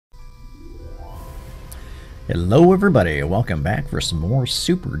Hello everybody, welcome back for some more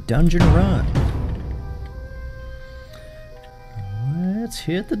Super Dungeon Run. Let's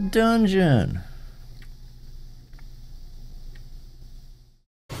hit the dungeon.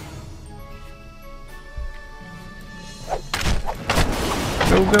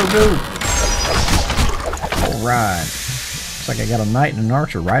 Go, go, go. Alright. Looks like I got a knight and an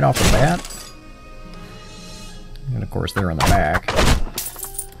archer right off the bat. And of course they're in the back.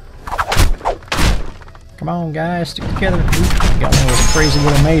 Come on guys, stick together. Ooh, got one of those crazy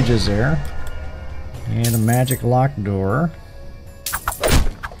little mages there. And a magic locked door.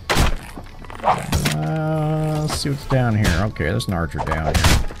 Let's see what's down here. Okay, there's an archer down here.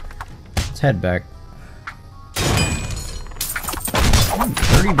 Let's head back.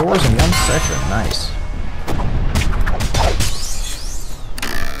 30 doors in one session. Nice.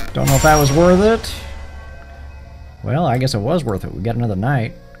 Don't know if that was worth it. Well, I guess it was worth it. We got another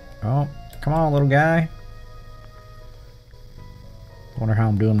knight. Oh, come on, little guy. Wonder how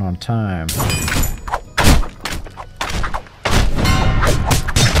I'm doing on time. 5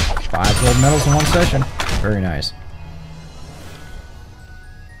 gold medals in one session. Very nice.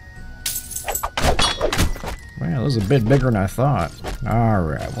 Well, this is a bit bigger than I thought.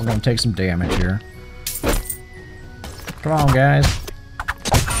 Alright, we're going to take some damage here. Come on, guys.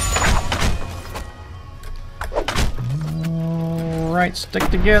 Alright, stick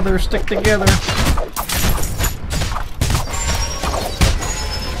together, stick together.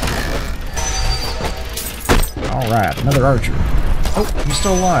 Alright, another archer. Oh, he's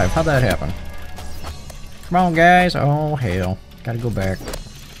still alive. How'd that happen? Come on, guys. Oh, hell. Gotta go back.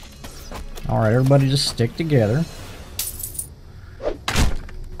 Alright, everybody just stick together.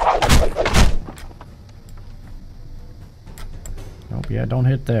 Oh, yeah, don't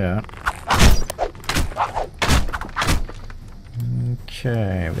hit that.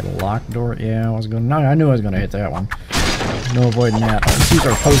 Okay, we got a locked door. Yeah, I was going. No, I knew I was going to hit that one. No avoiding that. Let's use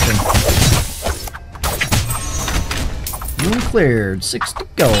our potion. Room cleared. 60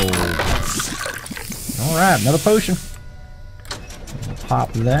 gold. Alright, another potion. We'll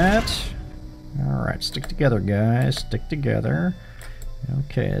pop that. Alright, stick together, guys. Stick together.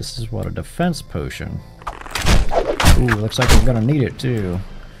 Okay, this is what, a defense potion. Ooh, looks like we're gonna need it too.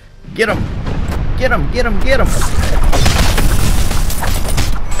 Get him! Get him! Get him! Get him!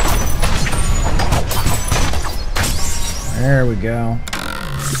 There we go.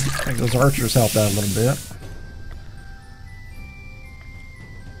 I think those archers helped out a little bit.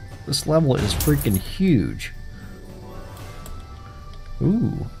 This level is freaking huge.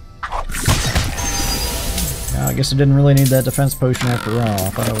 Ooh. Yeah, I guess I didn't really need that defense potion after all. I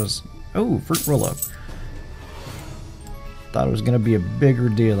thought it was... Oh, fruit roll-up. Thought it was going to be a bigger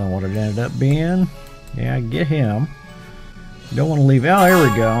deal than what it ended up being. Yeah, get him. Don't want to leave... Oh, here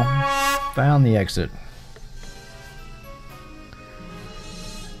we go. Found the exit.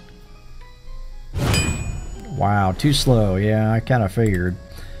 Wow, too slow. Yeah, I kind of figured.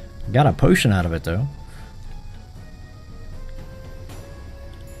 Got a potion out of it, though.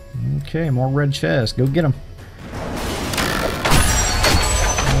 Okay, more red chests. Go get them.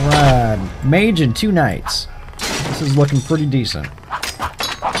 Alright, mage and 2 knights. This is looking pretty decent.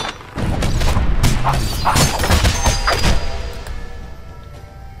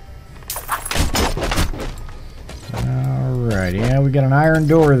 Alright, yeah, we got an iron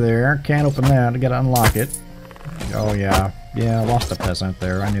door there. Can't open that. I gotta unlock it. Oh, yeah. Yeah, I lost a peasant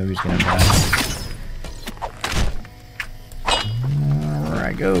there. I knew he was gonna die.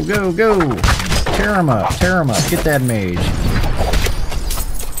 Alright, go, go, go! Tear him up, tear him up. Get that mage.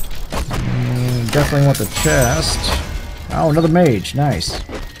 Definitely want the chest. Oh, another mage. Nice.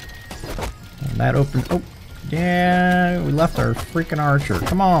 And that opened... Oh, yeah, we left our freaking archer.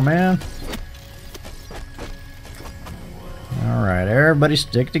 Come on, man. Alright, everybody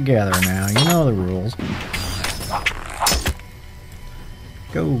stick together now. You know the rules.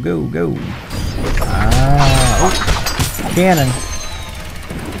 Go, go, go. Ah, oh, cannon.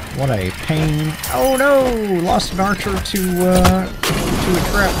 What a pain. Oh no! Lost an archer to a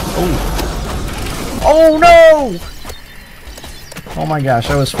trap. Oh. Oh no! Oh my gosh,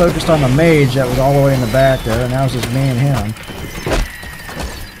 I was focused on the mage that was all the way in the back there, and now it's just me and him.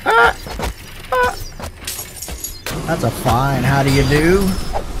 Ah! Ah! That's a fine how do you do?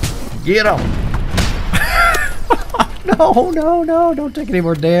 Get him! No, no, no, don't take any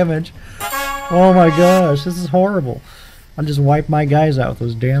more damage. Oh my gosh, this is horrible. I just wiped my guys out with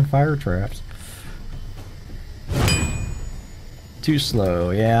those damn fire traps. Too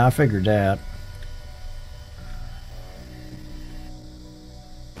slow, yeah, I figured that.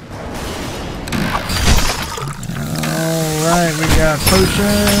 Alright, we got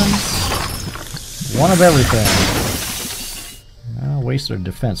potions. One of everything. Wasted a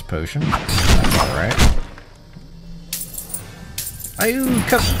defense potion. That's alright. Ooh,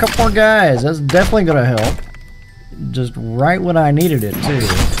 couple more guys. That's definitely gonna help. Just right when I needed it, too.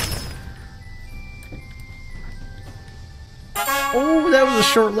 Oh, that was a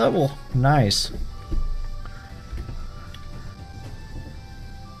short level. Nice.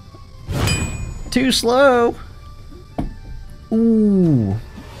 Too slow. Ooh.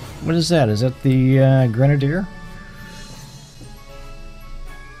 What is that? Is that the Grenadier?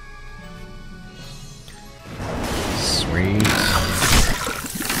 Sweet.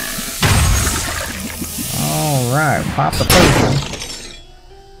 Alright, pop the potion.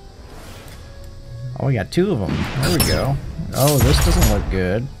 Oh, we got two of them. There we go. Oh, this doesn't look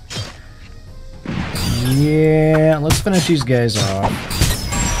good. Yeah, let's finish these guys off.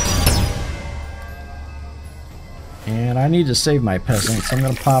 And I need to save my peasants. So I'm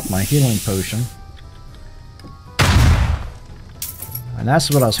going to pop my healing potion. And that's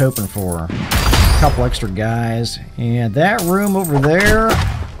what I was hoping for. A couple extra guys. And that room over there...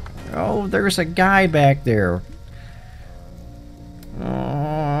 Oh, there's a guy back there.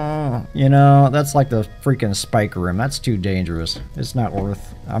 You know, that's like the freaking spike room. That's too dangerous. It's not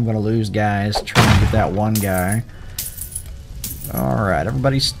worth... I'm going to lose guys trying to get that one guy. Alright,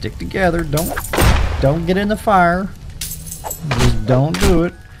 everybody stick together. Don't get in the fire. Just don't do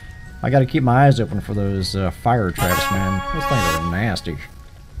it. I gotta keep my eyes open for those fire traps, man. Those things are nasty.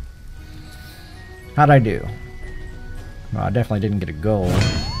 How'd I do? Well, I definitely didn't get a gold.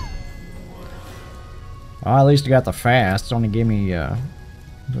 Well, at least I got the fast. It only gave me a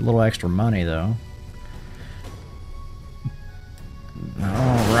little extra money, though.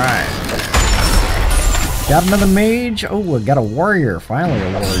 Alright. Got another mage. Oh, I got a warrior. Finally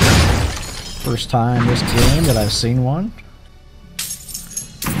a warrior. First time this game that I've seen one.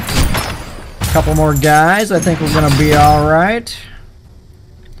 Couple more guys. I think we're gonna be alright.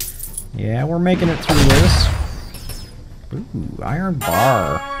 Yeah, we're making it through this. Ooh, iron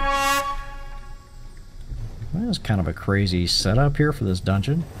bar. Well, that's kind of a crazy setup here for this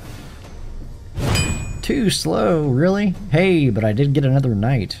dungeon. Too slow, really? Hey, but I did get another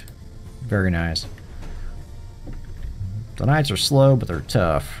knight. Very nice. The knights are slow, but they're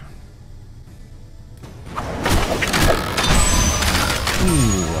tough.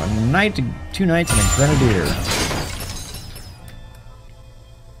 Ooh, a knight, two knights and a grenadier.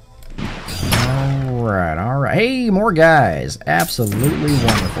 Alright, alright. Hey, more guys. Absolutely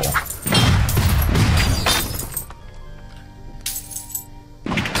wonderful.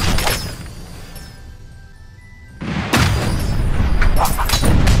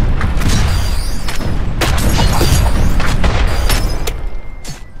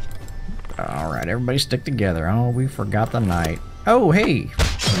 Alright, everybody stick together. Oh, we forgot the knight. Oh, hey!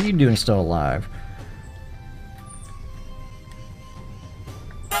 What are you doing still alive?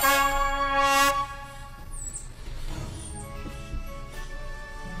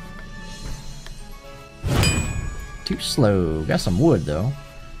 Too slow. Got some wood, though.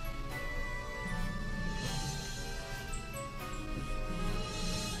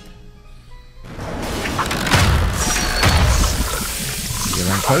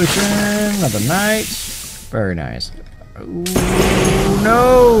 Healing potion, another knight. Very nice. Ooh,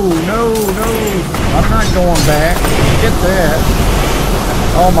 no, no, no. I'm not going back. Get that.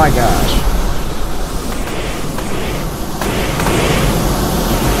 Oh my gosh.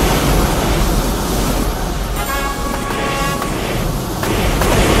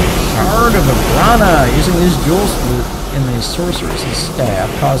 Shard of Agrana. Using these jewels in the sorcerer's staff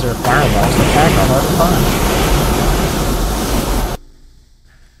cause their fireballs to pack a hard punch.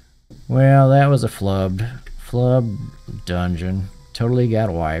 Well, that was a flubbed dungeon. Totally got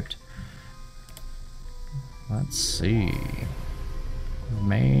wiped. Let's see.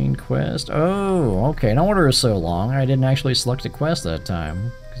 Main quest. Oh, okay. No wonder it was so long. I didn't actually select a quest that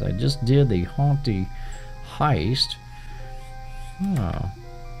time. Because I just did the Haunty heist. Oh.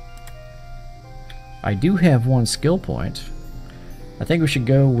 I do have one skill point. I think we should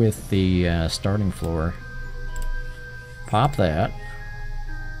go with the starting floor. Pop that.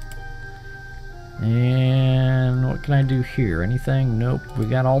 And what can I do here? Anything? Nope. We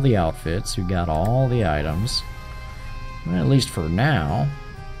got all the outfits. We got all the items. Well, at least for now.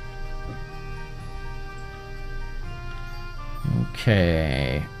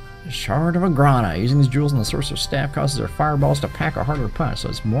 Okay. Shard of Agrana. Using these jewels in the sorcerer's staff causes their fireballs to pack a harder punch. So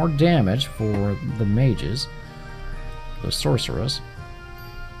it's more damage for the mages. The sorcerers.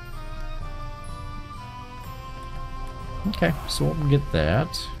 Okay, so we'll get that.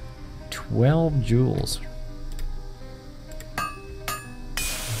 12 jewels.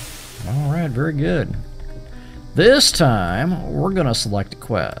 Alright, very good. This time, we're going to select a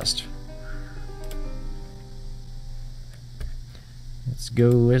quest.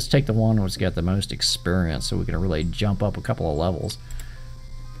 Let's take the one that's got the most experience so we can really jump up a couple of levels.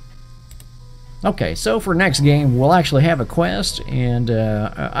 Okay, so for next game, we'll actually have a quest, and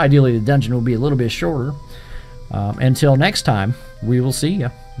ideally the dungeon will be a little bit shorter. Until next time, we will see you.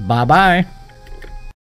 Bye-bye.